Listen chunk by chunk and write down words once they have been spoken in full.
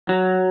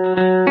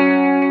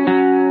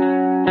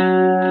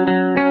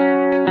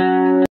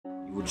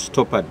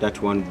stop at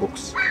that one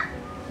box.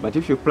 But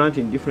if you plant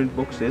in different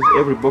boxes,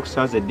 every box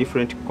has a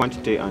different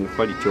quantity and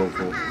quality of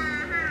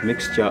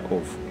mixture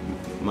of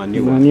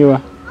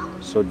manure.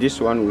 So this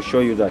one will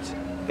show you that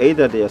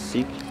either they are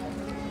sick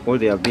or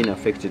they have been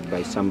affected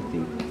by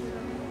something.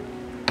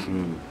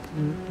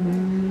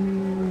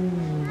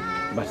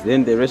 But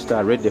then the rest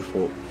are ready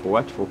for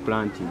what? For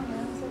planting.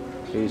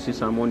 So you see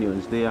some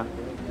onions there.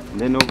 And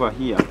then over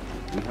here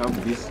we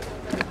have this.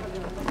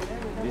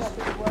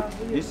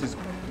 This is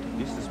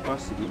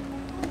parsley.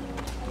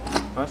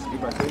 Parsley,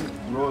 but when it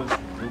grows,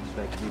 looks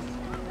like this.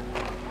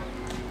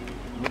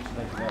 Looks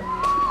like that.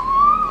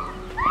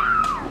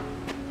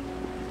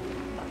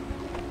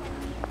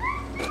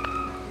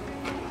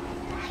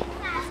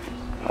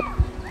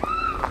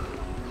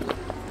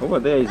 Over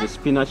there is a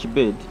spinach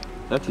bed.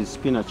 That is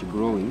spinach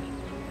growing.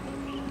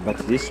 But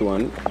this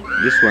one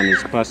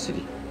is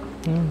parsley.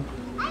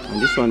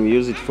 And this one we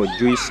use it for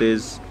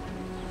juices.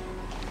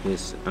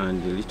 Yes,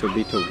 and a little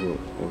bit of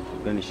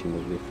garnishing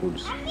of the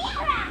foods.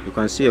 You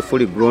can see a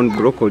fully grown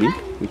broccoli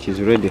which is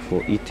ready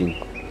for eating.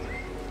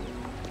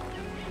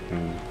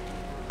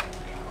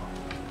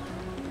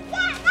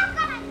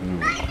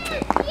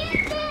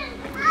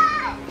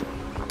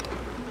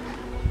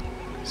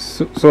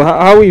 So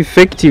how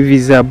effective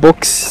is a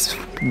box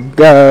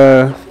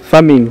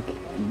farming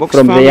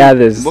from the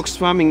others? Box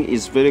farming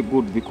is very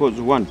good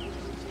because one,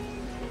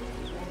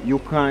 you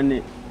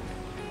can,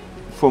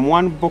 from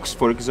one box,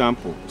 for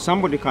example,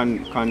 somebody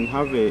can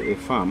have a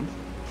farm,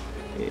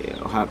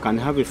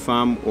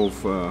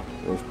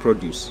 of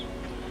produce,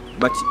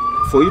 but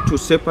for you to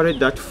separate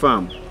that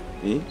farm,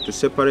 to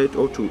separate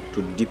or to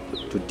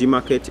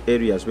demarcate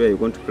areas where you're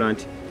going to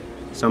plant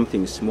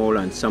something small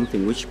and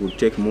something which will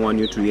take more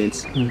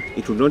nutrients,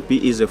 it will not be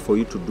easy for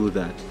you to do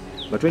that.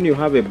 But when you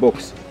have a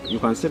box, you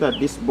can say that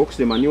this box,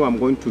 the manure I'm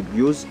going to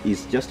use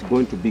is just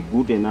going to be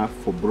good enough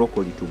for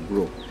broccoli to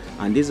grow.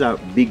 And these are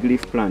big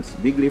leaf plants.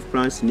 Big leaf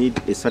plants need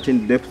a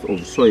certain depth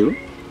of soil,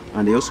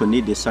 and they also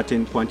need a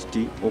certain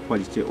quantity or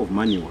quality of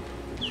manure,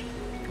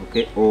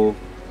 okay, or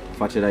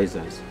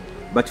fertilizers.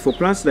 But for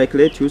plants like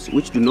lettuce,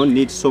 which do not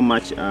need so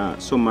much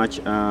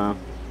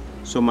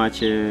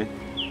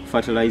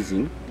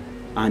fertilizing,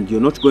 and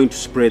you're not going to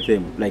spray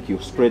them like you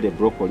spray the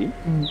broccoli,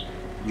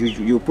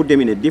 you put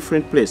them in a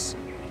different place.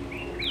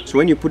 So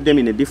when you put them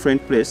in a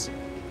different place,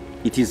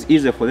 it is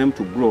easier for them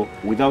to grow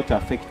without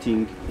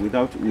affecting,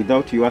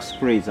 without your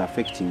sprays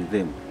affecting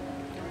them.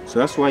 So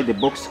that's why the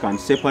box can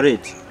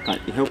separate, can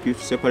help you to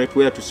separate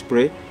where to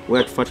spray,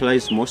 where to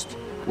fertilize most,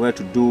 where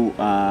to do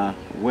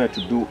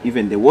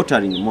even the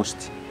watering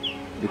most.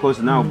 Because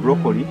now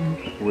broccoli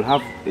will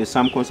have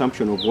some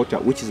consumption of water,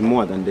 which is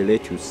more than the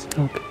lettuce.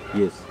 Okay.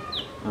 Yes.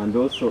 And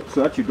also,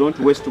 so that you don't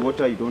waste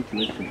water, you don't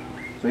waste it.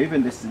 So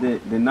even this, the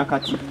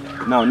nakati.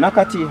 Now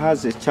nakati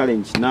has a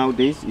challenge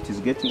nowadays. It is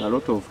getting a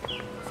lot of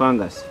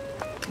fungus.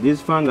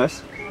 These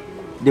fungus,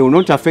 they will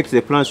not affect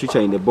the plants which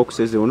are in the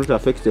boxes. They will not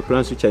affect the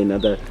plants which are in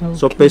other. Okay.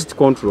 So pest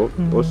control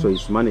also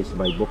is managed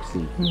by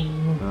boxing,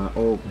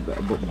 or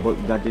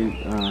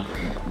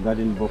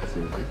garden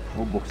boxes,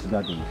 or box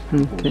gardens.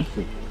 Okay.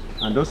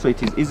 And also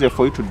it is easier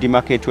for you to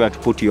demarcate where to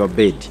put your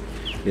bed.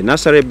 The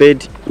nursery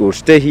bed will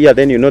stay here.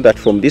 Then you know that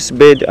from this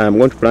bed I'm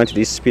going to plant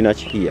this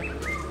spinach here.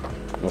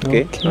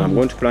 Okay. I'm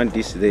going to plant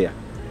this there.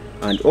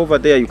 And over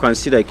there you can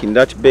see, like in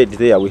that bed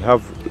there, we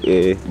have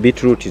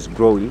beetroot is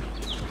growing.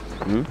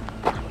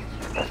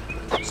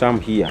 Some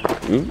here,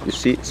 you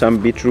see some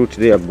beetroot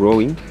they are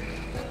growing.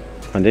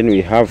 And then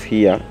we have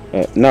here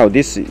now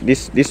there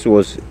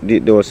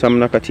was some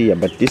nakati here,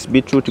 but this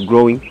beetroot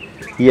growing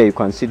here, you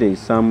can see there is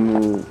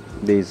some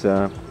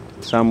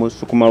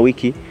sukuma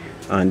wiki,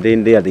 and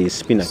then there is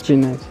spinach.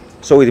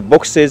 So with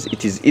boxes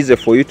it is easier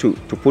for you to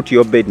put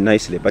your bed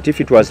nicely. But if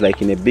it was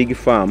like in a big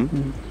farm,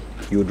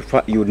 you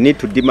would need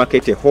to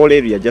demarcate a whole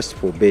area just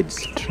for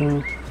beds.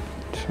 True.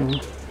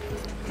 Okay.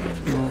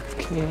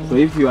 So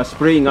if you are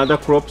spraying other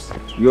crops,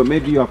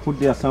 maybe you have put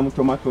there some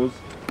tomatoes,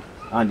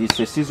 and it's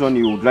a season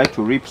you would like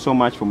to reap so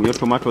much from your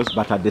tomatoes,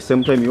 but at the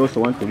same time you also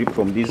want to reap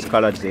from these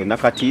colored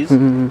nakatis.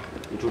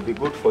 It will be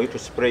good for you to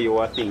spray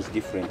your things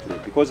differently,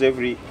 because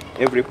every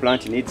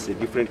plant needs a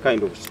different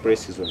kind of spray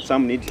season.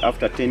 Some need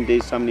after 10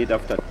 days, some need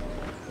after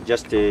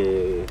just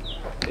a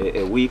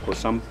week or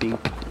something.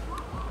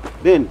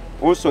 Then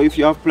also, if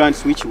you have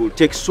plants which will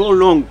take so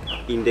long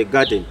in the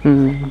garden,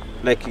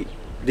 like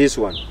this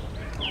one,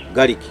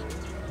 garlic,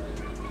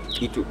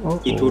 it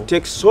will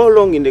take so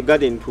long in the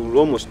garden, it will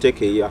almost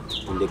take a year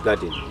in the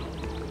garden.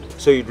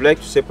 So you'd like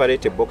to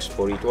separate a box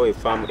for it or a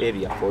farm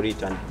area for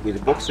it, and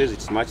with boxes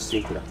it's much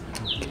simpler.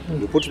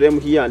 You put them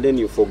here and then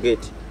you forget,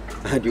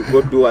 and you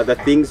go do other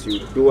things,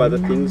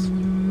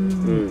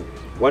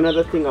 One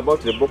other thing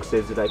about the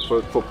boxes, like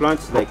for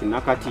plants like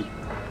nakati,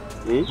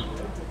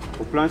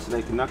 for plants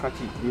like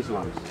nakati, these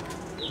ones,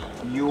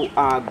 you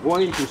are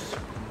going to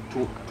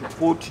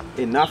put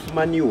enough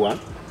manure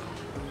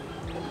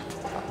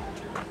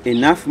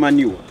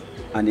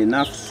and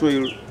enough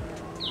soil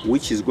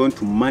which is going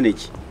to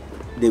manage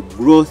the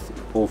growth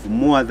of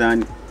more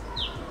than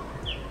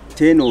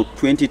 10 or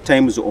 20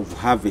 times of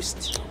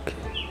harvest.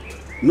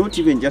 Not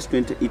even just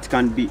 20, it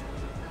can be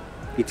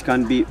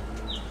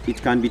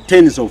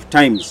tens of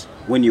times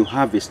when you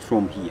harvest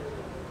from here.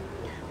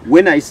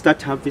 When I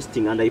start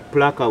harvesting and I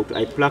pluck out,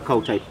 I pluck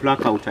out, I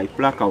pluck out, I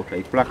pluck out,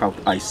 I pluck out,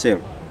 I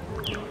sell.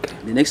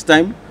 The next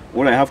time,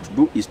 all I have to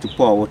do is to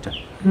pour water.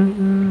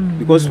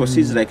 Because for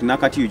seeds like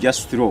Nakati, you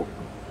just throw.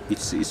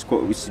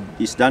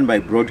 It's done by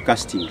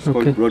broadcasting. It's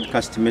called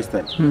broadcast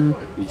method. You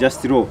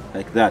just throw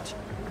like that,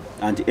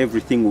 and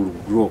everything will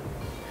grow.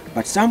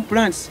 But some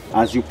plants,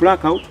 as you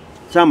pluck out,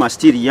 some are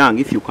still young.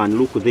 If you can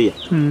look there,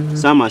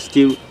 some are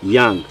still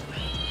young.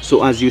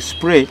 So as you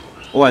spray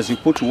or as you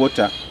put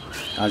water,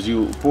 as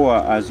you pour,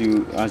 as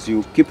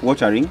you keep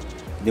watering,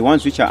 the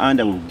ones which are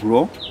under will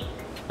grow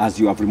as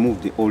you have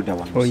removed the older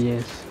ones. Oh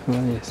yes,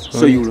 oh yes.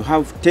 So you will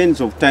have tens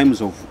of times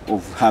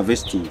of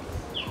harvesting.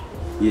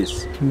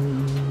 Yes.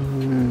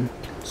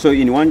 So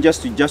in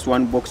just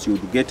one box you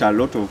would get a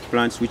lot of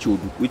plants which you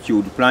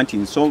would plant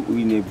in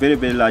a very,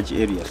 very large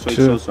area. So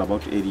it's also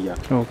about area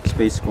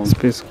space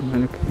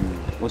management.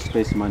 Or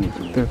space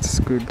management. That's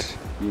good.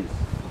 Yes.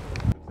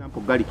 For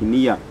example, garlic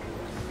near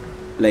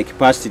like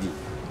parsley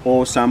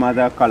or some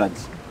other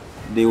colors,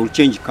 they will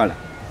change color.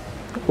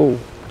 Oh.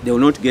 They will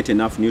not get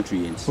enough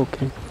nutrients.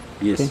 Okay.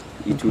 Yes.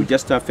 It will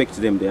just affect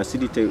them, the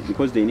acidity,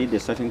 because they need a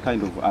certain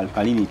kind of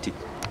alkalinity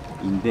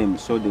in them,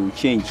 so they will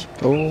change.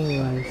 Oh,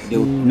 I see. They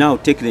will now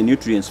take the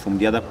nutrients from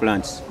the other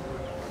plants,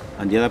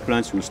 and the other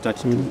plants will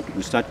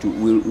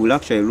will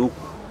actually look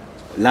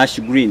lush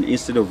green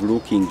instead of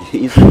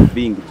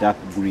being dark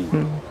green.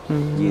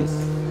 Yes.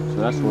 So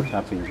that's what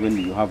happens when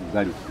you have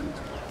garlic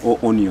or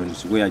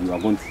onions, where you are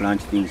going to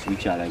plant things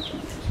which are like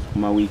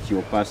mawiki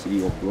or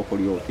parsley or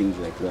broccoli or things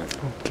like that.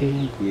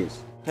 Okay.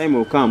 Yes. Time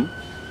will come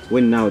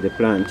when now the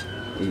plant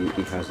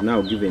it has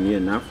now given you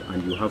enough,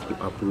 and you have to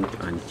uproot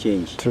and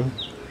change. True.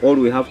 All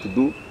we have to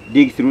do,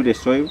 dig through the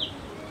soil,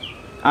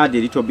 add a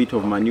little bit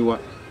of manure.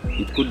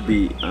 It could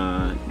be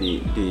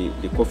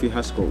the coffee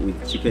husk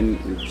with chicken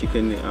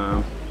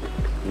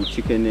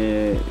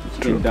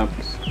dump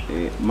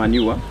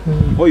manure,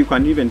 or you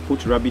can even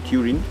put rabbit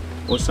urine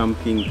or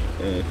something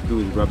to do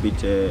with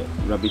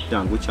rabbit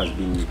dung, which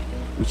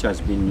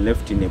has been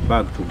left in a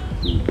bag to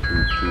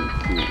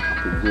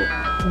grow,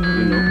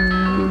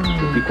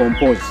 to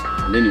decompose,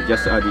 and then you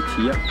just add it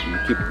here and you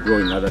keep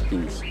growing other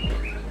things.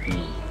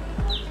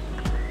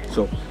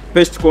 So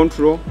pest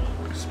control,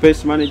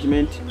 space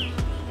management,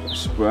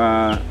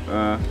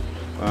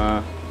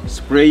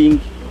 spraying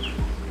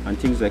and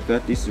things like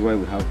that. This is why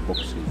we have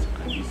boxes,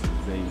 and this is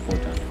very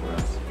important for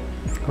us.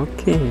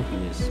 Okay.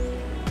 Yes.